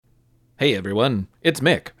Hey everyone, it's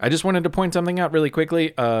Mick. I just wanted to point something out really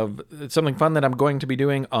quickly of something fun that I'm going to be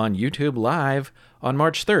doing on YouTube Live on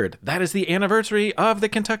March 3rd. That is the anniversary of the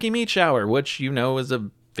Kentucky Meat Shower, which you know is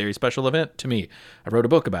a very special event to me. I wrote a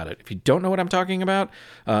book about it. If you don't know what I'm talking about,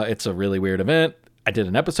 it's a really weird event. I did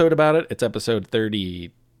an episode about it. It's episode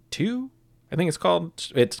 32. I think it's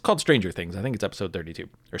called Stranger Things. I think it's episode 32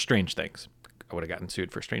 or Strange Things. I would have gotten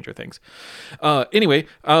sued for Stranger Things. Anyway,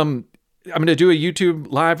 I'm going to do a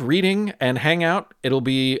YouTube live reading and hangout. It'll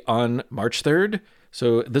be on March 3rd.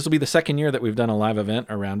 So this will be the second year that we've done a live event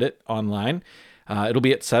around it online. It'll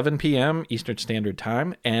be at 7 p.m. Eastern Standard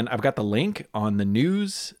Time. And I've got the link on the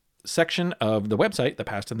news section of the website,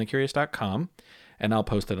 thepastandthecurious.com. And I'll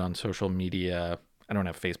post it on social media. I don't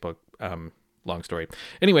have Facebook. Long story.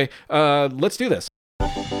 Anyway, let's do this.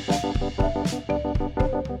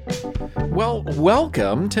 Well,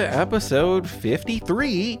 welcome to episode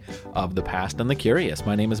 53 of The Past and the Curious.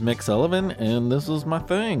 My name is Mick Sullivan, and this is my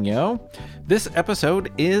thing, yo. This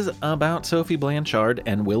episode is about Sophie Blanchard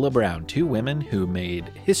and Willa Brown, two women who made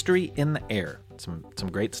history in the air. Some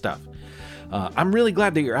great stuff. I'm really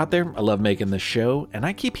glad that you're out there. I love making this show, and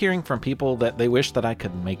I keep hearing from people that they wish that I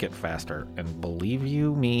could make it faster. And believe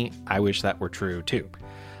you me, I wish that were true too.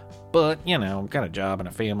 But, you know, I've got a job and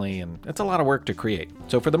a family, and it's a lot of work to create.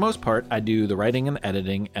 So for the most part, I do the writing and the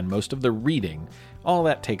editing, and most of the reading. All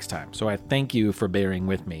that takes time. So I thank you for bearing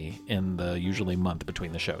with me in the usually month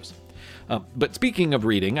between the shows. But speaking of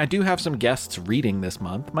reading, I do have some guests reading this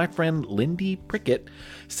month. My friend Lindy Prickett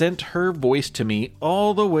sent her voice to me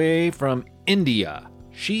all the way from India.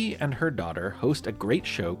 She and her daughter host a great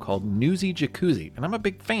show called Newsy Jacuzzi, and I'm a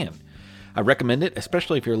big fan. I recommend it,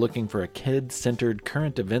 especially if you're looking for a kid-centered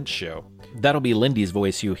current events show. That'll be Lindy's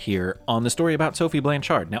voice you hear on the story about Sophie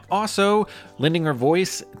Blanchard. Now, also lending her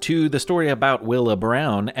voice to the story about Willa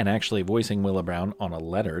Brown, and actually voicing Willa Brown on a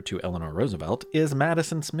letter to Eleanor Roosevelt, is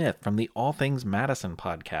Madison Smith from the All Things Madison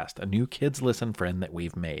podcast, a new Kids Listen friend that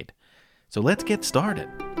we've made. So let's get started.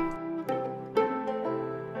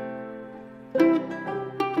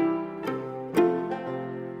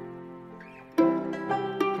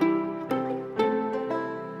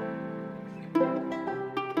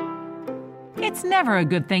 It's never a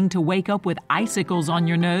good thing to wake up with icicles on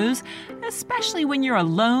your nose, especially when you're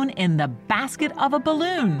alone in the basket of a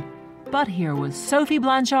balloon. But here was Sophie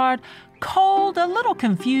Blanchard, cold, a little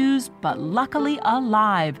confused, but luckily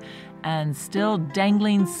alive, and still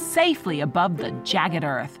dangling safely above the jagged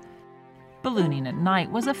earth. Ballooning at night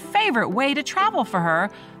was a favorite way to travel for her,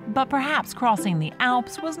 but perhaps crossing the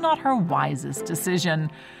Alps was not her wisest decision.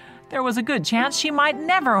 There was a good chance she might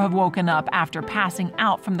never have woken up after passing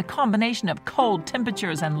out from the combination of cold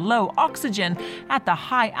temperatures and low oxygen at the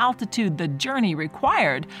high altitude the journey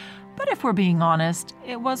required. But if we're being honest,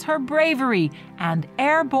 it was her bravery and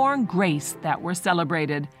airborne grace that were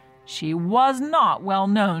celebrated. She was not well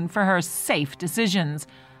known for her safe decisions.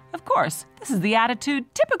 Of course, this is the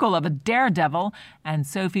attitude typical of a daredevil, and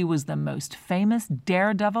Sophie was the most famous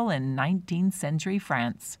daredevil in 19th century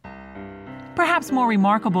France. Perhaps more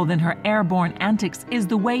remarkable than her airborne antics is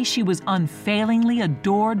the way she was unfailingly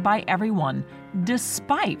adored by everyone,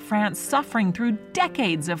 despite France suffering through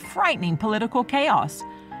decades of frightening political chaos.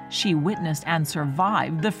 She witnessed and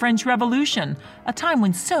survived the French Revolution, a time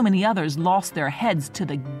when so many others lost their heads to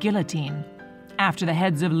the guillotine. After the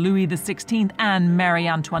heads of Louis XVI and Marie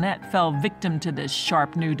Antoinette fell victim to this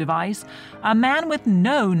sharp new device, a man with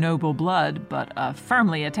no noble blood but a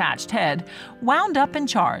firmly attached head wound up in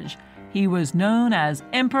charge. He was known as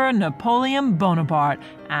Emperor Napoleon Bonaparte,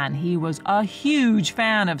 and he was a huge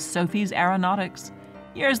fan of Sophie's aeronautics.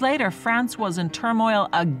 Years later, France was in turmoil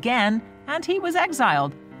again, and he was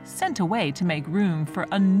exiled, sent away to make room for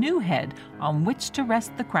a new head on which to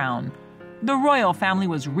rest the crown. The royal family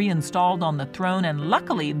was reinstalled on the throne, and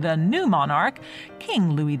luckily the new monarch,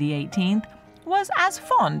 King Louis XVIII, was as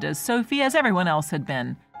fond of Sophie as everyone else had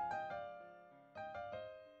been.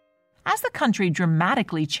 As the country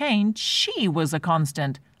dramatically changed, she was a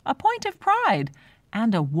constant, a point of pride,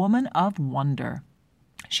 and a woman of wonder.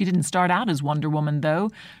 She didn't start out as Wonder Woman, though.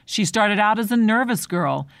 She started out as a nervous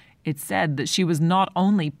girl. It's said that she was not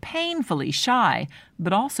only painfully shy,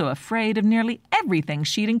 but also afraid of nearly everything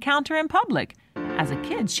she'd encounter in public. As a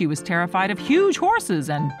kid, she was terrified of huge horses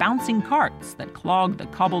and bouncing carts that clogged the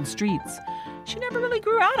cobbled streets. She never really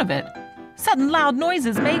grew out of it. Sudden loud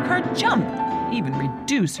noises make her jump, even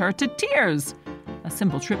reduce her to tears. A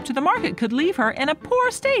simple trip to the market could leave her in a poor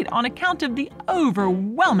state on account of the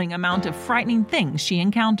overwhelming amount of frightening things she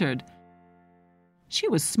encountered. She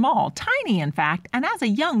was small, tiny in fact, and as a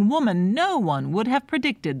young woman no one would have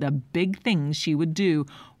predicted the big things she would do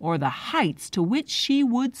or the heights to which she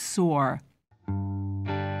would soar.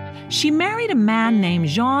 She married a man named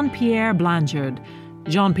Jean-Pierre Blanchard.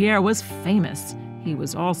 Jean-Pierre was famous. He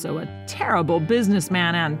was also a terrible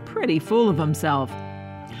businessman and pretty full of himself.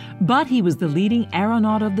 But he was the leading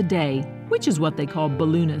aeronaut of the day, which is what they called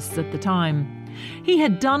balloonists at the time. He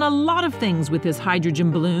had done a lot of things with his hydrogen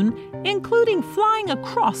balloon, including flying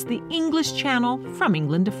across the English Channel from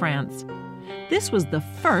England to France. This was the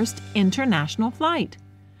first international flight.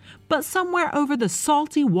 But somewhere over the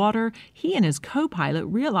salty water, he and his co-pilot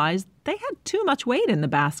realized they had too much weight in the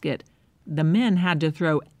basket. The men had to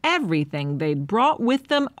throw everything they'd brought with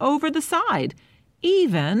them over the side,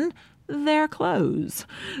 even their clothes.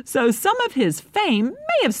 So some of his fame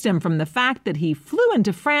may have stemmed from the fact that he flew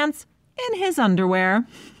into France in his underwear.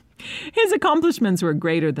 His accomplishments were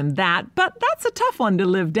greater than that, but that's a tough one to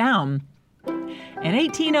live down. In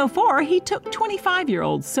 1804, he took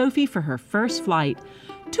 25-year-old Sophie for her first flight.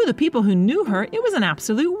 To the people who knew her, it was an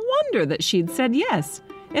absolute wonder that she'd said yes.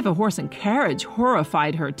 If a horse and carriage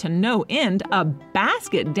horrified her to no end, a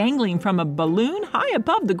basket dangling from a balloon high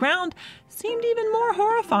above the ground seemed even more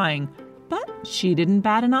horrifying. But she didn't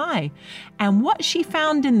bat an eye. And what she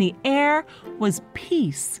found in the air was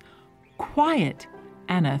peace, quiet,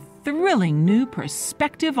 and a thrilling new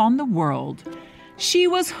perspective on the world. She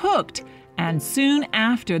was hooked, and soon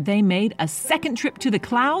after they made a second trip to the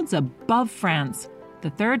clouds above France. The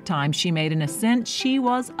third time she made an ascent, she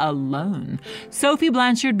was alone. Sophie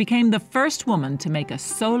Blanchard became the first woman to make a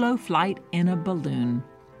solo flight in a balloon.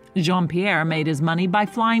 Jean-Pierre made his money by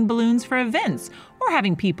flying balloons for events or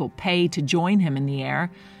having people pay to join him in the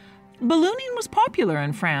air. Ballooning was popular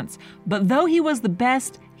in France, but though he was the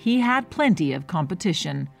best, he had plenty of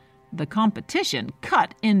competition. The competition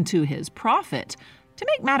cut into his profit. To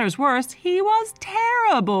make matters worse, he was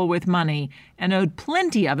terrible with money and owed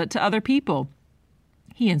plenty of it to other people.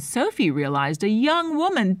 He and Sophie realized a young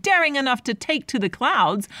woman daring enough to take to the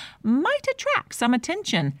clouds might attract some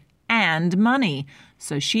attention and money,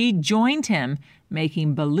 so she joined him,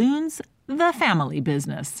 making balloons the family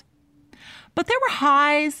business. But there were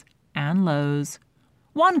highs and lows.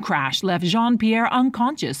 One crash left Jean-Pierre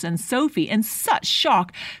unconscious and Sophie in such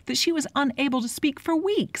shock that she was unable to speak for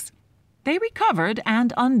weeks. They recovered,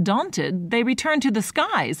 and undaunted, they returned to the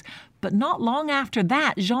skies. But not long after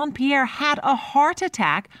that, Jean-Pierre had a heart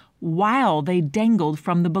attack while they dangled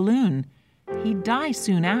from the balloon. He died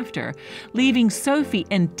soon after, leaving Sophie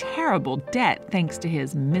in terrible debt thanks to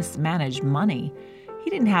his mismanaged money. He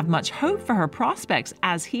didn't have much hope for her prospects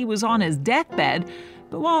as he was on his deathbed,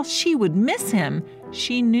 but while she would miss him,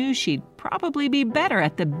 she knew she'd probably be better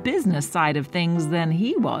at the business side of things than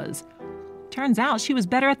he was. Turns out she was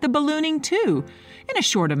better at the ballooning too. In a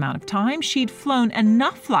short amount of time, she'd flown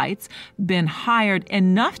enough flights, been hired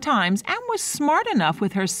enough times, and was smart enough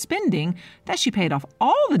with her spending that she paid off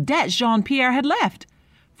all the debts Jean-Pierre had left.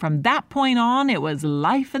 From that point on, it was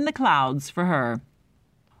life in the clouds for her.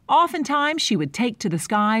 Oftentimes, she would take to the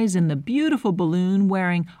skies in the beautiful balloon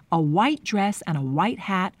wearing a white dress and a white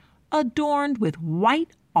hat adorned with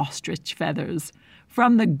white ostrich feathers.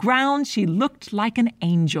 From the ground, she looked like an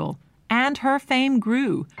angel, and her fame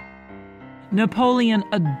grew. Napoleon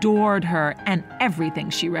adored her and everything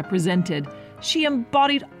she represented. She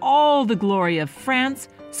embodied all the glory of France,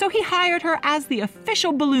 so he hired her as the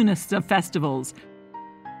official balloonist of festivals.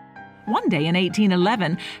 One day in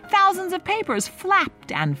 1811, thousands of papers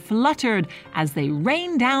flapped and fluttered as they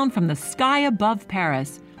rained down from the sky above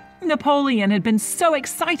Paris. Napoleon had been so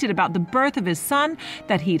excited about the birth of his son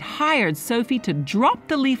that he'd hired Sophie to drop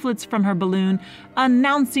the leaflets from her balloon,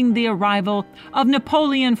 announcing the arrival of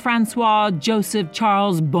Napoleon Francois Joseph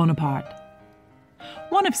Charles Bonaparte.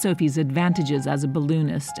 One of Sophie's advantages as a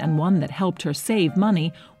balloonist, and one that helped her save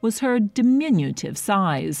money, was her diminutive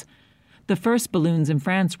size. The first balloons in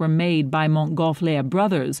France were made by Montgolfier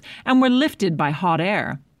brothers and were lifted by hot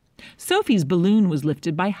air. Sophie's balloon was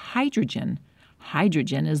lifted by hydrogen.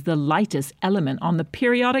 Hydrogen is the lightest element on the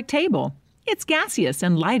periodic table. It's gaseous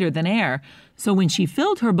and lighter than air, so when she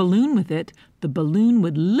filled her balloon with it, the balloon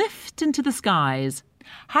would lift into the skies.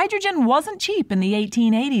 Hydrogen wasn't cheap in the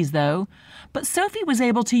 1880s, though, but Sophie was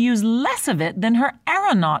able to use less of it than her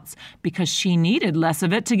aeronauts because she needed less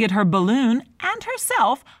of it to get her balloon and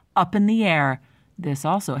herself up in the air. This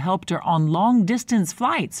also helped her on long-distance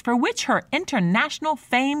flights, for which her international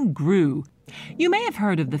fame grew. You may have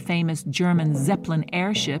heard of the famous German Zeppelin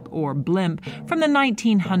airship, or blimp, from the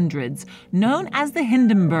 1900s, known as the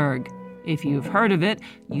Hindenburg. If you've heard of it,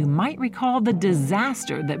 you might recall the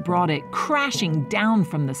disaster that brought it crashing down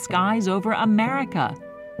from the skies over America.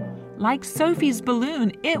 Like Sophie's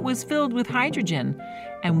balloon, it was filled with hydrogen.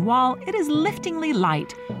 And while it is liftingly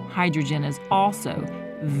light, hydrogen is also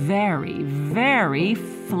very, very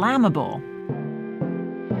flammable.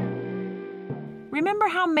 Remember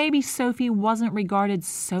how maybe Sophie wasn't regarded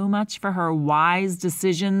so much for her wise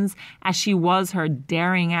decisions as she was her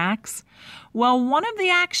daring acts? Well, one of the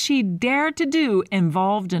acts she dared to do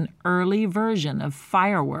involved an early version of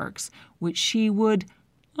fireworks, which she would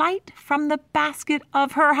light from the basket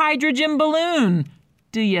of her hydrogen balloon.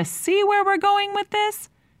 Do you see where we're going with this?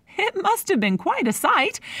 It must have been quite a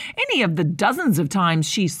sight, any of the dozens of times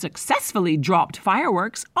she successfully dropped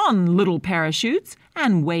fireworks on little parachutes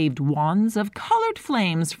and waved wands of colored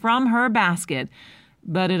flames from her basket.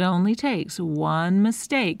 But it only takes one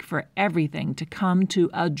mistake for everything to come to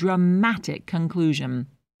a dramatic conclusion.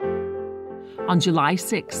 On July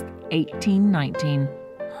 6, 1819,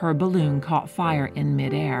 her balloon caught fire in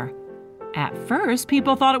midair. At first,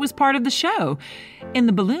 people thought it was part of the show. In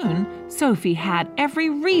the balloon, Sophie had every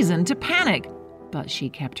reason to panic. But she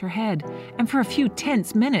kept her head, and for a few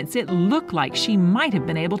tense minutes, it looked like she might have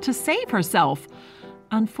been able to save herself.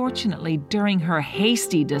 Unfortunately, during her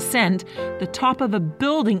hasty descent, the top of a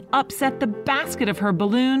building upset the basket of her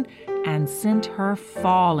balloon and sent her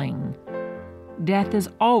falling. Death is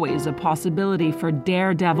always a possibility for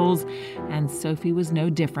daredevils, and Sophie was no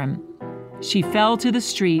different. She fell to the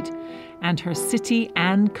street, and her city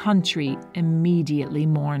and country immediately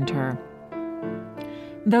mourned her.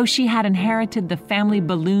 Though she had inherited the family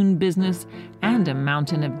balloon business and a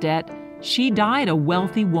mountain of debt, she died a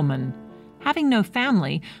wealthy woman. Having no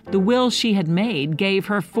family, the will she had made gave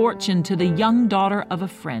her fortune to the young daughter of a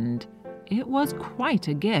friend. It was quite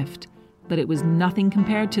a gift, but it was nothing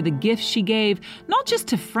compared to the gifts she gave, not just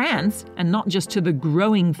to France and not just to the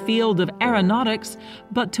growing field of aeronautics,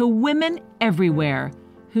 but to women everywhere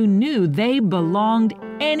who knew they belonged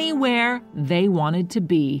anywhere they wanted to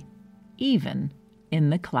be, even in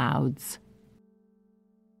the clouds.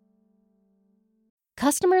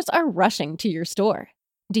 Customers are rushing to your store.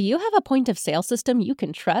 Do you have a point-of-sale system you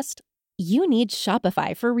can trust? You need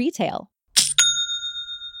Shopify for retail.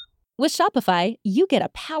 With Shopify, you get a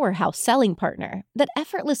powerhouse selling partner that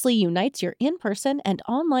effortlessly unites your in-person and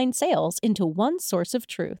online sales into one source of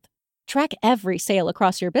truth. Track every sale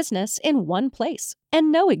across your business in one place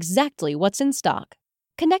and know exactly what's in stock.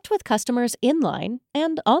 Connect with customers in-line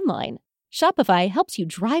and online. Shopify helps you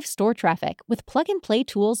drive store traffic with plug-and-play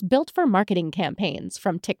tools built for marketing campaigns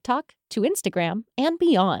from TikTok to Instagram and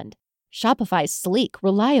beyond. Shopify's sleek,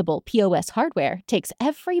 reliable POS hardware takes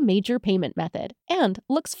every major payment method and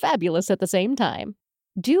looks fabulous at the same time.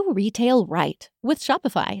 Do retail right with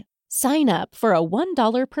Shopify. Sign up for a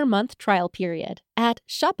 $1 per month trial period at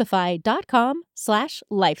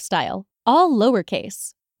shopify.com/lifestyle, all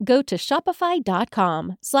lowercase. Go to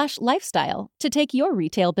shopify.com/lifestyle to take your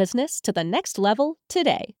retail business to the next level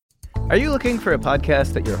today. Are you looking for a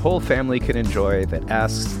podcast that your whole family can enjoy that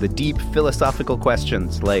asks the deep philosophical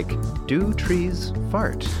questions like, do trees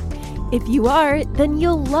fart? If you are, then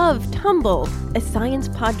you'll love Tumble, a science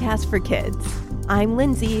podcast for kids. I'm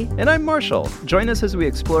Lindsay. And I'm Marshall. Join us as we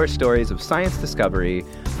explore stories of science discovery,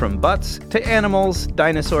 from butts to animals,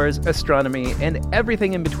 dinosaurs, astronomy, and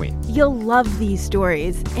everything in between. You'll love these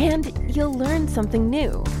stories, and you'll learn something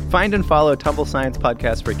new. Find and follow Tumble Science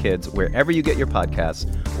Podcast for Kids wherever you get your podcasts,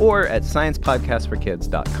 or at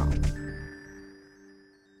sciencepodcastforkids.com.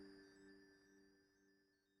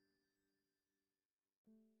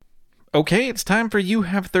 Okay, it's time for You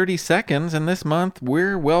Have 30 Seconds, and this month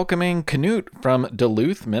we're welcoming Knut from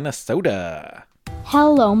Duluth, Minnesota.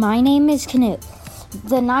 Hello, my name is Knut.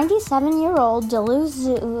 The 97-year-old Duluth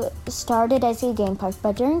Zoo started as a game park,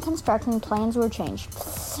 but during construction, plans were changed.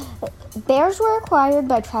 Bears were acquired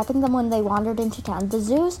by trapping them when they wandered into town. The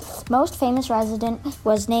zoo's most famous resident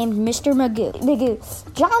was named Mr. Magoo.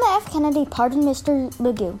 John F. Kennedy pardoned Mr.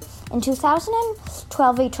 Magoo. In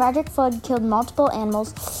 2012, a tragic flood killed multiple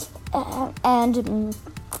animals and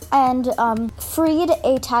freed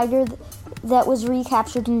a tiger that was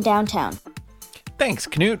recaptured in downtown. Thanks,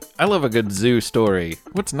 Knut. I love a good zoo story.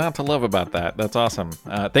 What's not to love about that? That's awesome.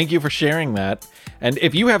 Thank you for sharing that. And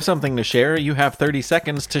if you have something to share, you have 30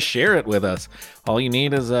 seconds to share it with us. All you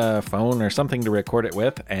need is a phone or something to record it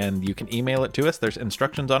with, and you can email it to us. There's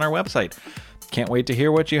instructions on our website. Can't wait to hear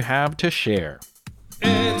what you have to share.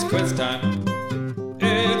 It's quiz time.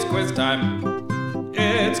 It's quiz time.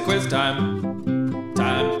 It's quiz time.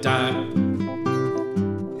 Time.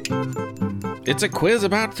 It's a quiz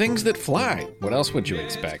about things that fly. What else would you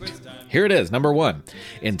expect? Here it is, number 1.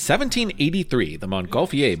 In 1783, the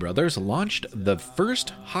Montgolfier brothers launched the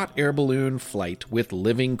first hot air balloon flight with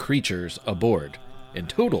living creatures aboard. In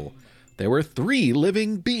total, there were 3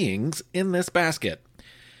 living beings in this basket.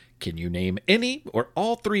 Can you name any or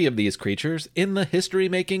all 3 of these creatures in the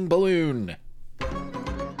history-making balloon?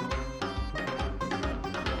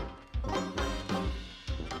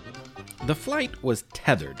 The flight was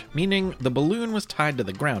tethered, meaning the balloon was tied to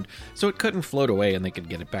the ground so it couldn't float away and they could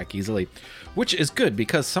get it back easily, which is good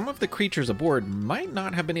because some of the creatures aboard might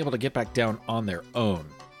not have been able to get back down on their own.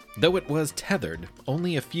 Though it was tethered,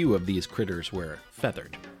 only a few of these critters were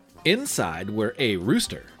feathered. Inside were a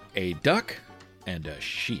rooster, a duck, and a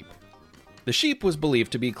sheep. The sheep was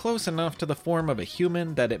believed to be close enough to the form of a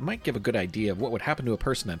human that it might give a good idea of what would happen to a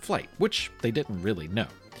person in flight, which they didn't really know.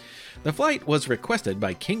 The flight was requested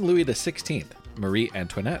by King Louis XVI. Marie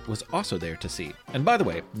Antoinette was also there to see. And by the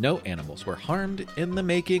way, no animals were harmed in the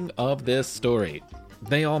making of this story.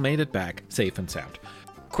 They all made it back safe and sound.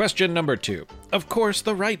 Question number 2. Of course,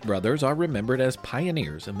 the Wright brothers are remembered as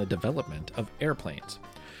pioneers in the development of airplanes.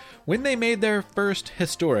 When they made their first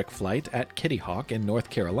historic flight at Kitty Hawk in North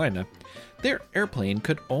Carolina, their airplane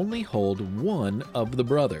could only hold one of the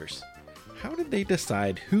brothers. How did they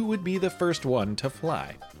decide who would be the first one to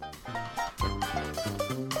fly?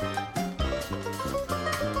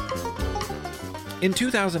 In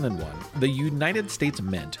 2001, the United States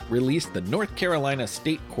Mint released the North Carolina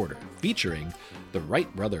State Quarter, featuring the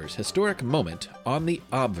Wright brothers' historic moment on the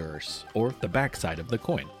obverse, or the backside of the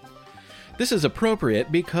coin. This is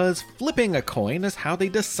appropriate because flipping a coin is how they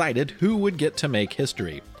decided who would get to make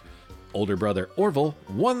history. Older brother Orville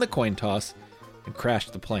won the coin toss and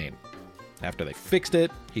crashed the plane. After they fixed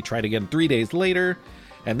it, he tried again 3 days later,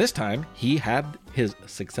 and this time he had his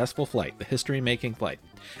successful flight, the history-making flight.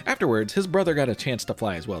 Afterwards, his brother got a chance to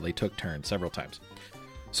fly as well. They took turns several times.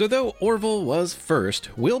 So though Orville was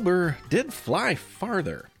first, Wilbur did fly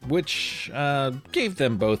farther, which gave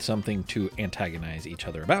them both something to antagonize each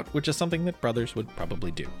other about, which is something that brothers would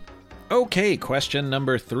probably do. Okay, question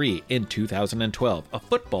number 3. In 2012, a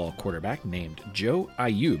football quarterback named Joe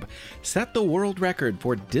Ayoub set the world record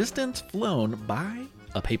for distance flown by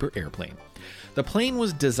a paper airplane. The plane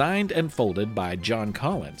was designed and folded by John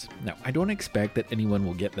Collins. Now, I don't expect that anyone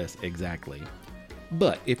will get this exactly.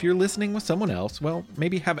 But if you're listening with someone else, well,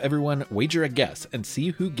 maybe have everyone wager a guess and see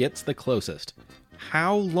who gets the closest.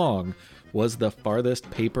 How long was the farthest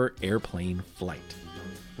paper airplane flight?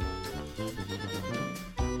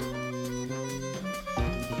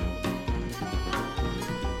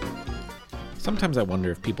 Sometimes I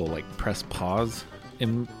wonder if people press pause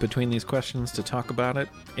in between these questions to talk about it.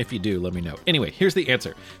 If you do, let me know. Anyway, here's the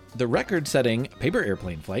answer. The record-setting paper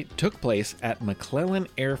airplane flight took place at McClellan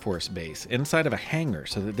Air Force Base inside of a hangar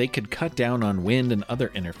so that they could cut down on wind and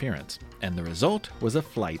other interference. And the result was a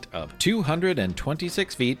flight of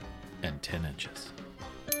 226 feet and 10 inches.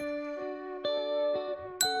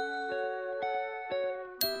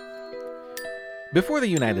 Before the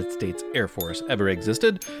United States Air Force ever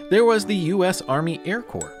existed, there was the U.S. Army Air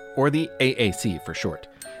Corps, or the AAC for short.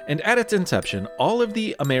 And at its inception, all of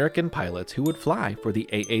the American pilots who would fly for the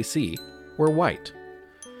AAC were white.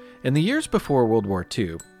 In the years before World War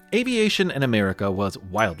II, aviation in America was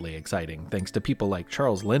wildly exciting thanks to people like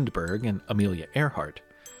Charles Lindbergh and Amelia Earhart.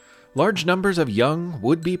 Large numbers of young,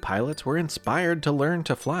 would-be pilots were inspired to learn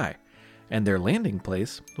to fly, and their landing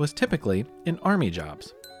place was typically in Army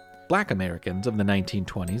jobs. Black Americans of the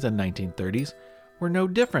 1920s and 1930s were no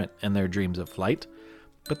different in their dreams of flight,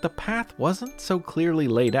 but the path wasn't so clearly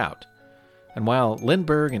laid out. And while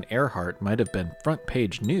Lindbergh and Earhart might have been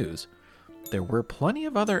front-page news, there were plenty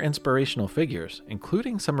of other inspirational figures,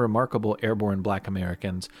 including some remarkable airborne Black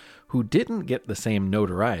Americans who didn't get the same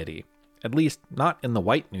notoriety, at least not in the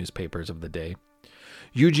white newspapers of the day.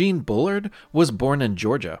 Eugene Bullard was born in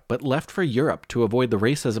Georgia, but left for Europe to avoid the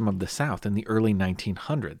racism of the South in the early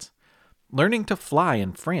 1900s. Learning to fly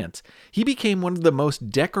in France, he became one of the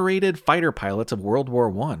most decorated fighter pilots of World War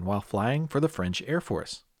I while flying for the French Air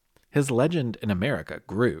Force. His legend in America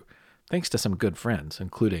grew, thanks to some good friends,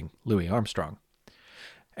 including Louis Armstrong.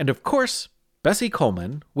 And of course, Bessie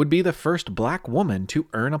Coleman would be the first Black woman to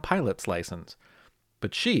earn a pilot's license.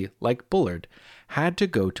 But she, like Bullard, had to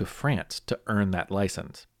go to France to earn that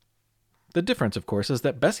license. The difference, of course, is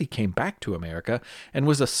that Bessie came back to America and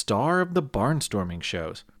was a star of the barnstorming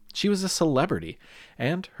shows. She was a celebrity,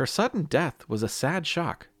 and her sudden death was a sad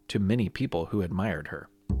shock to many people who admired her.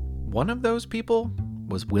 One of those people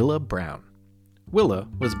was Willa Brown. Willa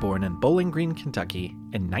was born in Bowling Green, Kentucky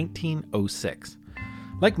in 1906.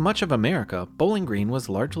 Like much of America, Bowling Green was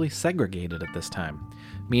largely segregated at this time,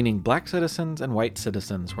 meaning black citizens and white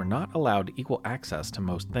citizens were not allowed equal access to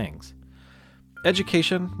most things.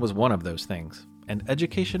 Education was one of those things, and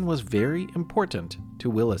education was very important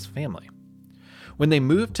to Willa's family. When they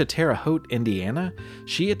moved to Terre Haute, Indiana,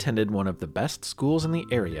 she attended one of the best schools in the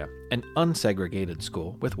area, an unsegregated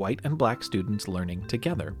school with white and black students learning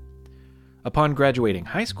together. Upon graduating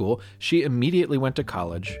high school, she immediately went to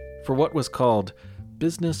college for what was called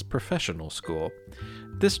business professional school.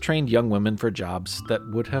 This trained young women for jobs that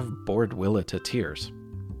would have bored Willa to tears.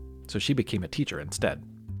 So she became a teacher instead.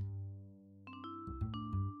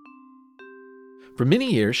 For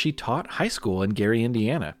many years, she taught high school in Gary,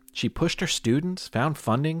 Indiana. She pushed her students, found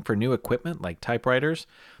funding for new equipment like typewriters,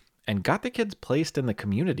 and got the kids placed in the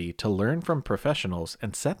community to learn from professionals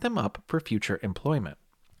and set them up for future employment.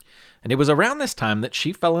 And it was around this time that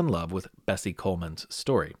she fell in love with Bessie Coleman's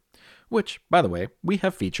story, which, by the way, we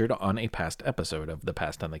have featured on a past episode of The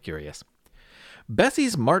Past and the Curious.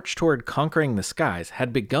 Bessie's march toward conquering the skies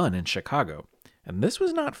had begun in Chicago, and this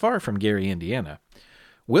was not far from Gary, Indiana.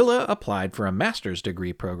 Willa applied for a master's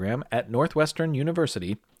degree program at Northwestern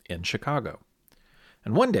University in Chicago.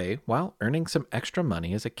 And one day, while earning some extra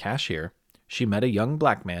money as a cashier, she met a young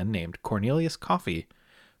black man named Cornelius Coffey,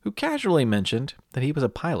 who casually mentioned that he was a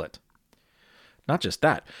pilot. Not just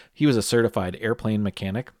that, he was a certified airplane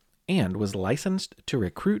mechanic and was licensed to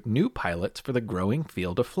recruit new pilots for the growing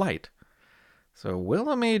field of flight. So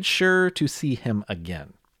Willa made sure to see him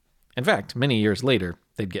again. In fact, many years later,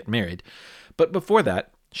 they'd get married. But before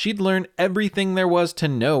that, she'd learn everything there was to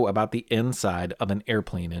know about the inside of an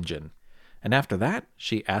airplane engine. And after that,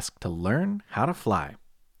 she asked to learn how to fly.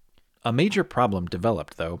 A major problem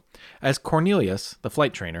developed, though, as Cornelius, the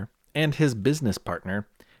flight trainer, and his business partner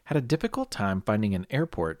had a difficult time finding an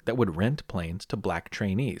airport that would rent planes to black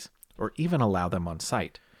trainees, or even allow them on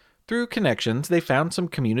site. Through connections, they found some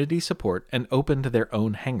community support and opened their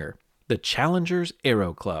own hangar, the Challengers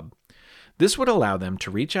Aero Club. This would allow them to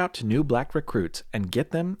reach out to new black recruits and get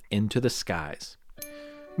them into the skies.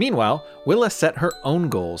 Meanwhile, Willa set her own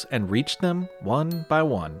goals and reached them one by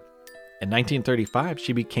one. In 1935,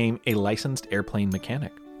 she became a licensed airplane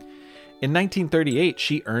mechanic. In 1938,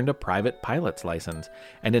 she earned a private pilot's license,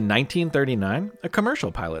 and in 1939, a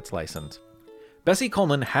commercial pilot's license. Bessie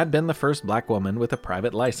Coleman had been the first black woman with a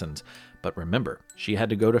private license, but remember, she had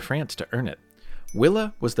to go to France to earn it.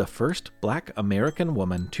 Willa was the first black American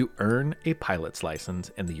woman to earn a pilot's license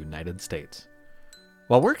in the United States.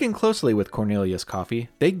 While working closely with Cornelius Coffey,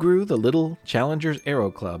 they grew the little Challengers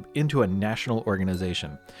Aero Club into a national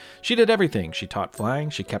organization. She did everything. She taught flying,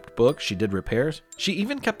 she kept books, she did repairs. She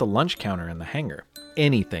even kept the lunch counter in the hangar.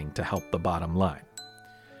 Anything to help the bottom line.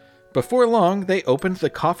 Before long, they opened the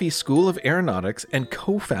Coffey School of Aeronautics and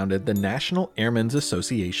co-founded the National Airmen's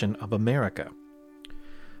Association of America.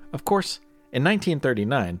 Of course, in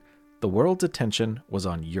 1939, the world's attention was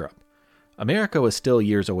on Europe. America was still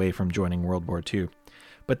years away from joining World War II.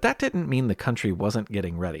 But that didn't mean the country wasn't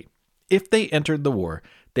getting ready. If they entered the war,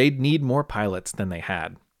 they'd need more pilots than they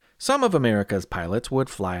had. Some of America's pilots would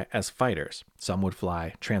fly as fighters. Some would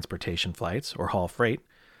fly transportation flights or haul freight.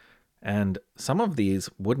 And some of these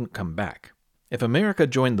wouldn't come back. If America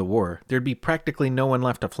joined the war, there'd be practically no one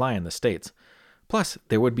left to fly in the States. Plus,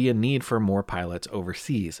 there would be a need for more pilots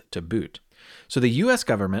overseas to boot. So the U.S.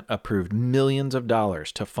 government approved millions of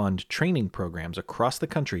dollars to fund training programs across the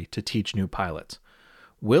country to teach new pilots.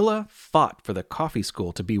 Willa fought for the Coffey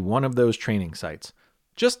School to be one of those training sites.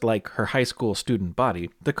 Just like her high school student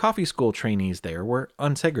body, the Coffey School trainees there were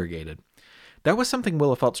unsegregated. That was something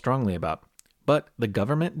Willa felt strongly about, but the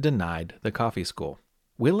government denied the Coffey School.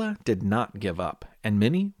 Willa did not give up, and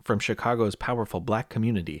many from Chicago's powerful black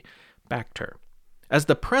community backed her. As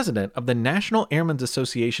the president of the National Airmen's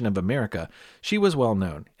Association of America, she was well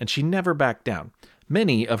known, and she never backed down.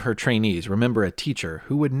 Many of her trainees remember a teacher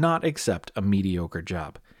who would not accept a mediocre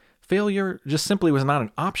job. Failure just simply was not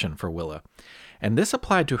an option for Willa, and this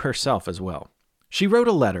applied to herself as well. She wrote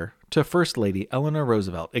a letter to First Lady Eleanor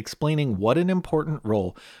Roosevelt explaining what an important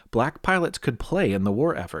role black pilots could play in the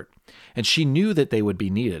war effort, and she knew that they would be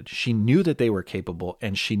needed. She knew that they were capable,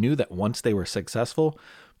 and she knew that once they were successful,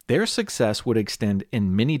 their success would extend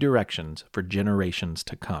in many directions for generations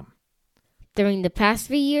to come. During the past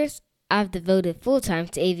 3 years, I've devoted full time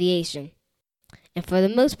to aviation, and for the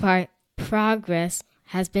most part, progress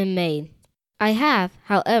has been made. I have,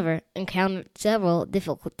 however, encountered several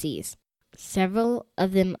difficulties. Several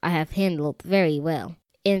of them I have handled very well,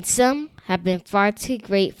 and some have been far too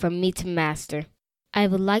great for me to master. I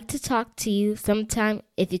would like to talk to you sometime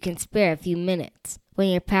if you can spare a few minutes when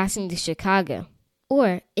you're passing to Chicago,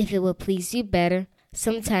 or if it will please you better,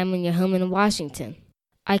 sometime when you're home in Washington.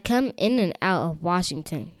 I come in and out of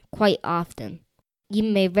Washington quite often. You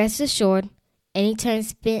may rest assured any time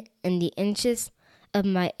spent in the interests of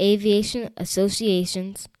my aviation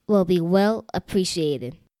associations will be well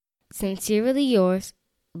appreciated. Sincerely yours,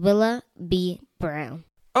 Willa B. Brown.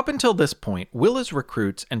 Up until this point, Willa's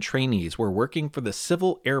recruits and trainees were working for the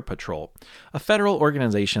Civil Air Patrol, a federal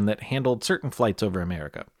organization that handled certain flights over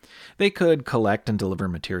America. They could collect and deliver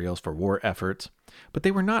materials for war efforts, but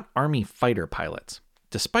they were not Army fighter pilots.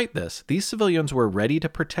 Despite this, these civilians were ready to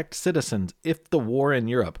protect citizens if the war in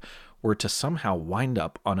Europe were to somehow wind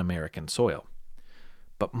up on American soil.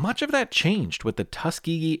 But much of that changed with the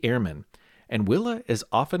Tuskegee Airmen, and Willa is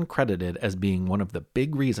often credited as being one of the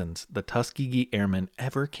big reasons the Tuskegee Airmen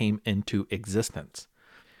ever came into existence.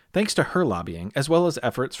 Thanks to her lobbying, as well as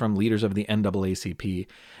efforts from leaders of the NAACP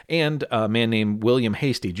and a man named William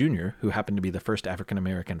Hastie Jr., who happened to be the first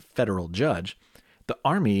African-American federal judge, the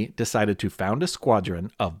Army decided to found a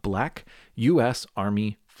squadron of black U.S.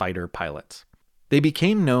 Army fighter pilots. They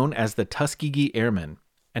became known as the Tuskegee Airmen,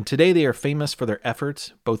 and today they are famous for their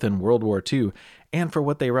efforts both in World War II and for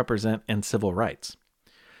what they represent in civil rights.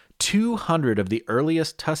 200 of the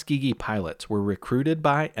earliest Tuskegee pilots were recruited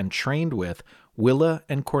by and trained with Willa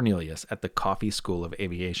and Cornelius at the Coffee School of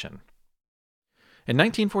Aviation. In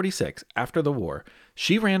 1946, after the war,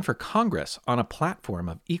 she ran for Congress on a platform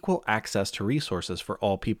of equal access to resources for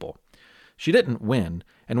all people. She didn't win,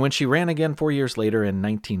 and when she ran again 4 years later in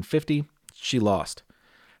 1950, she lost.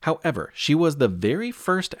 However, she was the very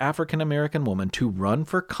first African-American woman to run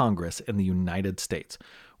for Congress in the United States,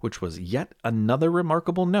 which was yet another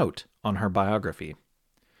remarkable note on her biography.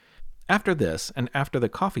 After this, and after the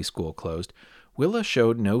coffee school closed, Willa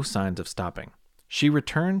showed no signs of stopping. She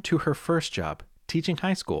returned to her first job, teaching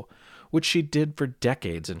high school, which she did for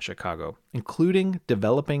decades in Chicago, including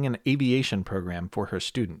developing an aviation program for her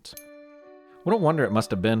students. What a wonder it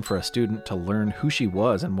must have been for a student to learn who she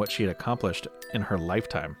was and what she had accomplished in her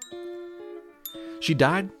lifetime. She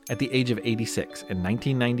died at the age of 86 in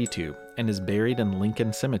 1992 and is buried in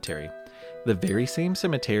Lincoln Cemetery, the very same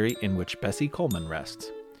cemetery in which Bessie Coleman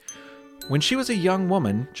rests. When she was a young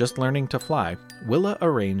woman just learning to fly, Willa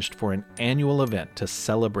arranged for an annual event to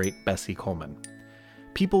celebrate Bessie Coleman.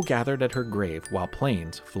 People gathered at her grave while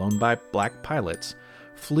planes, flown by black pilots,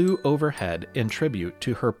 flew overhead in tribute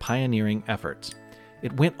to her pioneering efforts.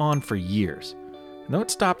 It went on for years. And though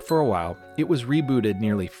it stopped for a while, it was rebooted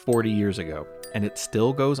nearly 40 years ago, and it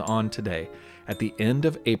still goes on today at the end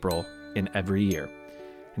of April in every year.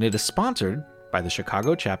 And it is sponsored by the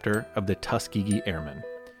Chicago chapter of the Tuskegee Airmen.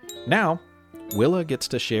 Now, Willa gets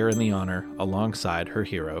to share in the honor alongside her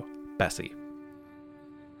hero, Bessie.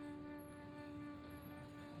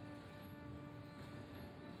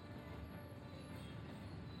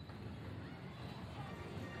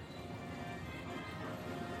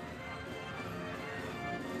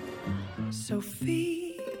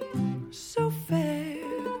 Sophie, so fair,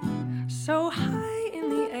 so high in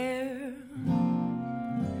the air,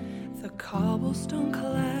 the cobblestone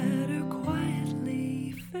clatter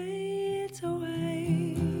quietly fades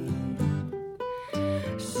away.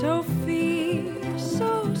 Sophie,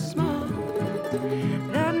 so small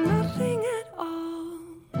that nothing at all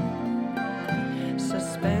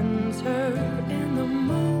suspends her in the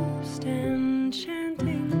most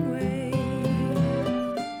enchanting way.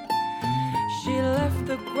 She left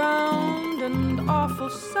the ground and awful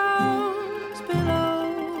sounds below.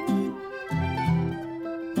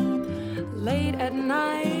 Late at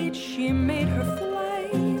night she made her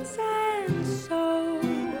flights, and so,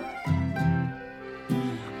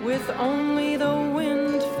 with only the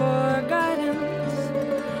wind for guidance,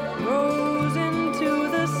 rose into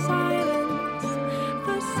the silence,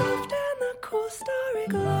 the soft and the cool starry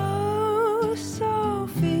glow.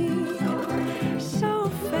 Sophie, so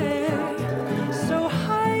fair, so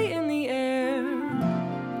high in the air,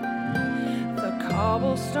 the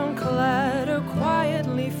cobblestone clatter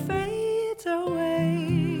quietly fades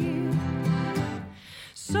away.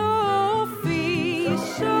 Sophie,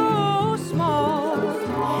 so small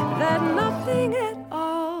that nothing at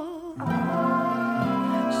all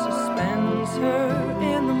suspends her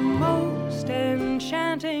in the most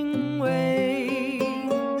enchanting way.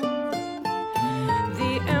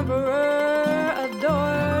 The emperor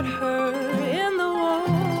adored her in the war,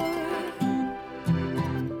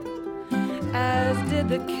 as did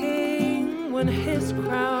the king when his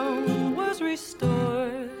crown was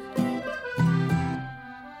restored.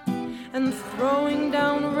 And throwing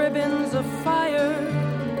down ribbons of fire,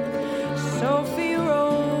 Sophie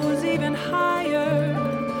rose even higher.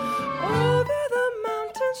 Over the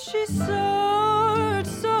mountains she soared.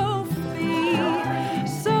 Sophie,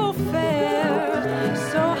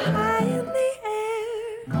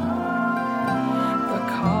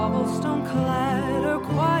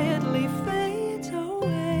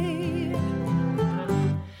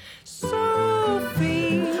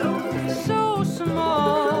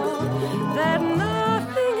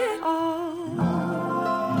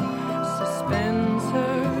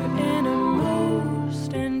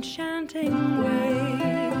 enchanting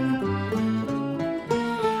way.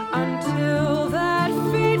 Until that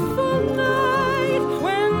fateful night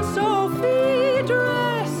when Sophie,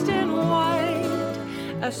 dressed in white,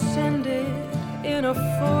 ascended in a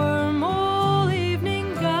formal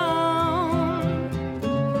evening gown.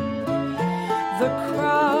 The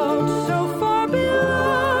crowd so far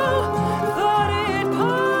below thought it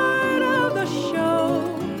part of the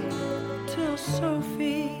show, till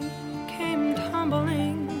Sophie came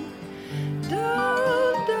tumbling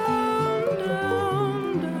down, down,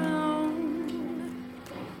 down, down.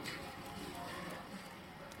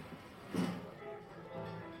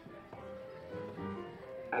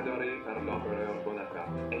 Adoré par l'empereur Bonaparte,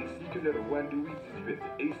 ainsi que le roi Louis XVIII,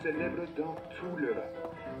 et célèbre dans tout l'Europe.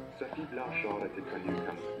 Sophie Blanchard était connue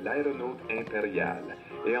comme l'aéronaute impériale,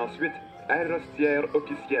 et ensuite aérostière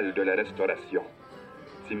officielle de la Restauration.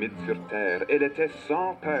 Timide sur terre, elle était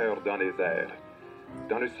sans peur dans les airs.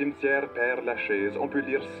 Dans le cimetière Père-Lachaise, on peut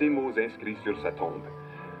lire ces mots inscrits sur sa tombe.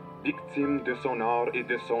 Victime de son art et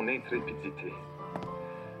de son intrépidité.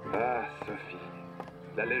 Ah, Sophie,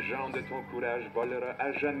 la légende de ton courage volera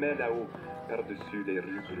à jamais là-haut, par-dessus les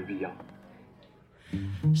rues bruyantes.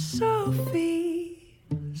 Sophie,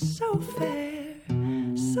 so fair,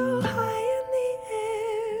 so high in the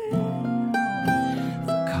air,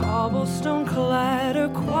 the cobblestone clatter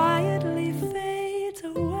quietly fades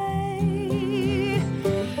away.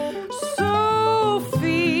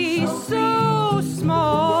 Sophie, so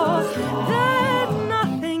small that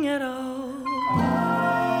nothing at all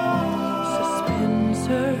suspends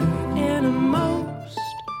her in a most,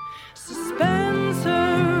 suspends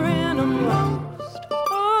her in a most,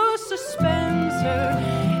 oh, suspends her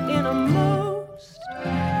in a most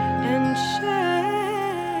enchanting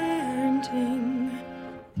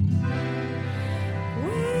way.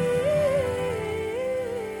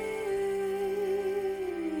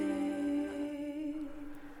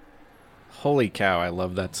 Holy cow, I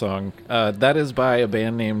love that song. That is by a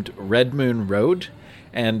band named Red Moon Road,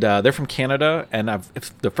 and they're from Canada, and it's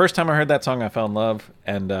the first time I heard that song, I fell in love,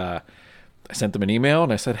 and I sent them an email,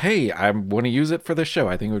 and I said, hey, I want to use it for the show.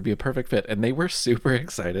 I think it would be a perfect fit, and they were super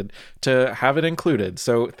excited to have it included,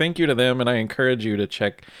 so thank you to them, and I encourage you to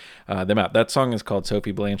check them out. That song is called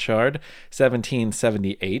Sophie Blanchard,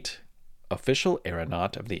 1778, official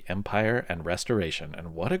aeronaut of the Empire and Restoration,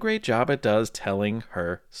 and what a great job it does telling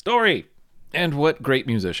her story. And what great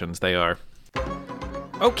musicians they are.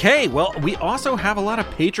 Okay, well, we also have a lot of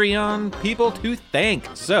Patreon people to thank.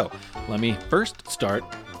 So, let me first start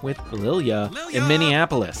with Lilia in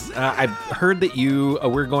Minneapolis. I've heard that you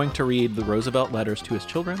were going to read the Roosevelt letters to his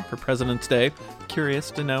children for President's Day.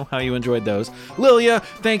 Curious to know how you enjoyed those. Lilia,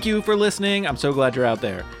 thank you for listening. I'm so glad you're out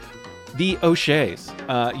there. The O'Sheas.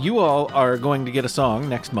 You all are going to get a song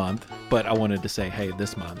next month, but I wanted to say, hey,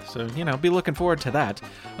 this month. So, be looking forward to that.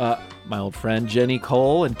 My old friend Jenny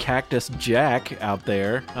Cole and Cactus Jack out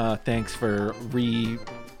there. Thanks for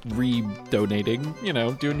re-donating,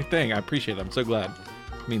 doing your thing. I appreciate it. I'm so glad.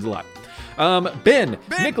 It means a lot. Ben,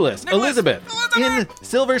 Nicholas, Elizabeth, in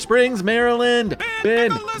Silver Springs, Maryland.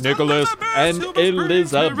 Ben, Nicholas, and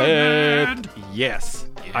Elizabeth. Yes.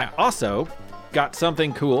 Yeah. I also got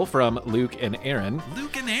something cool from Luke and Aaron.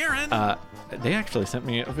 They actually sent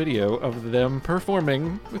me a video of them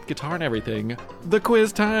performing with guitar and everything the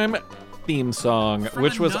Quiz Time theme song,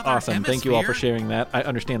 which was awesome. Thank you all for sharing that. I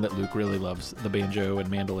understand that Luke really loves the banjo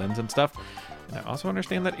and mandolins and stuff. And I also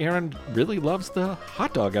understand that Aaron really loves the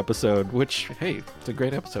hot dog episode, which, hey, it's a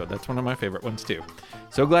great episode. That's one of my favorite ones, too.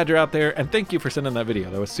 So glad you're out there, and thank you for sending that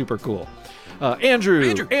video. That was super cool.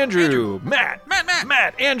 Andrew,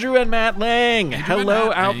 Matt, Andrew and Matt Lang.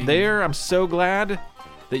 Hello out there. I'm so glad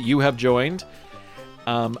that you have joined.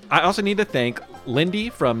 I also need to thank Lindy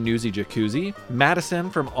from Newsy Jacuzzi, Madison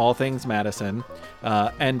from All Things Madison,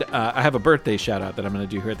 and I have a birthday shout out that I'm going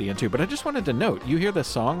to do here at the end too. But I just wanted to note, you hear this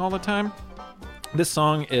song all the time. This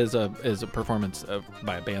song is a performance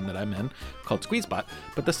by a band that I'm in called Squeezebot,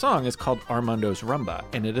 but the song is called Armando's Rumba,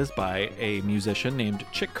 and it is by a musician named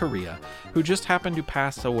Chick Corea, who just happened to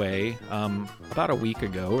pass away about a week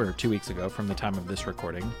ago or 2 weeks ago from the time of this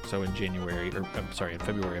recording. So in February of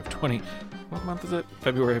what month is it?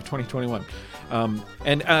 February of 2021.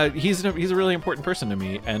 And he's a really important person to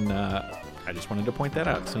me, and I just wanted to point that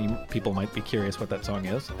out. So people might be curious what that song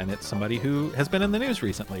is, and it's somebody who has been in the news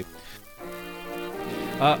recently.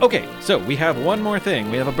 Okay, so we have one more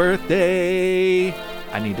thing. We have a birthday.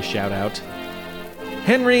 I need to shout out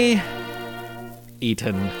Henry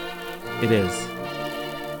Eaton. It is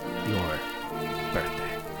your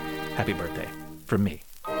birthday. Happy birthday from me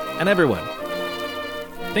and everyone.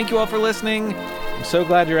 Thank you all for listening. I'm so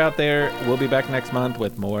glad you're out there. We'll be back next month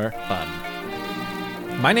with more fun.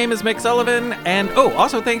 My name is Mick Sullivan, and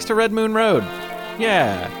also thanks to Red Moon Road.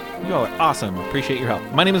 Yeah, you all are awesome. Appreciate your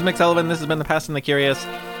help. My name is Mick Sullivan. This has been The Past and the Curious.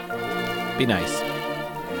 Be nice.